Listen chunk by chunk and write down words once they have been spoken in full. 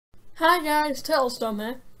Hi guys, Turtlestorm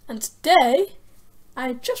here, and today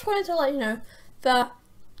I just wanted to let you know that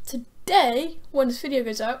today, when this video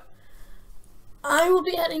goes out, I will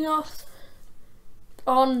be heading off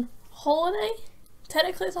on holiday.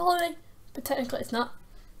 Technically it's a holiday, but technically it's not.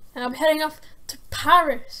 And I'll be heading off to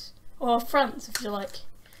Paris, or France if you like.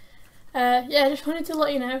 Yeah, I just wanted to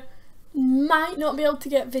let you know, might not be able to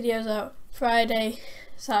get videos out Friday,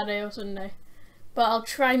 Saturday or Sunday, but I'll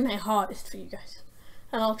try my hardest for you guys.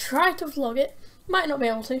 And I'll try to vlog it. Might not be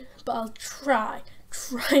able to, but I'll try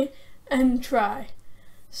and try.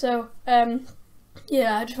 So,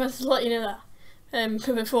 yeah, I just wanted to let you know that.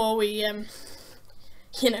 Before we,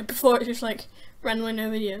 before it's just like randomly no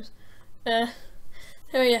videos.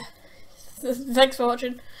 So yeah, thanks for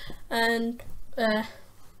watching, and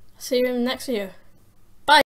see you in the next video.